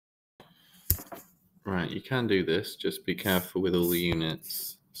Right, you can do this, just be careful with all the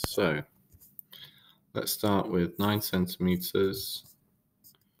units. So let's start with 9 centimeters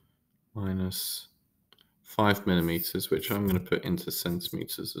minus 5 millimeters, which I'm going to put into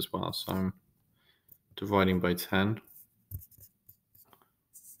centimeters as well. So I'm dividing by 10.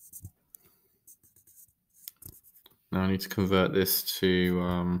 Now I need to convert this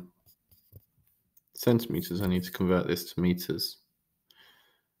to centimeters. I need to convert this to meters.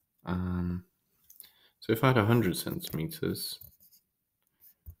 So if I had 100 centimeters,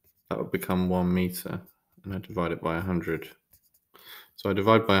 that would become 1 meter, and I divide it by 100. So I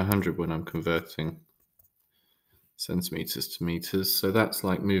divide by 100 when I'm converting centimeters to meters. So that's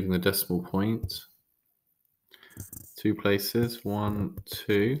like moving the decimal point 2 places, 1,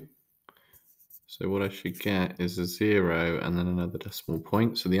 2. So what I should get is a 0 and then another decimal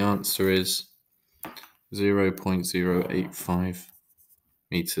point. So the answer is 0.085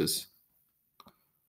 meters.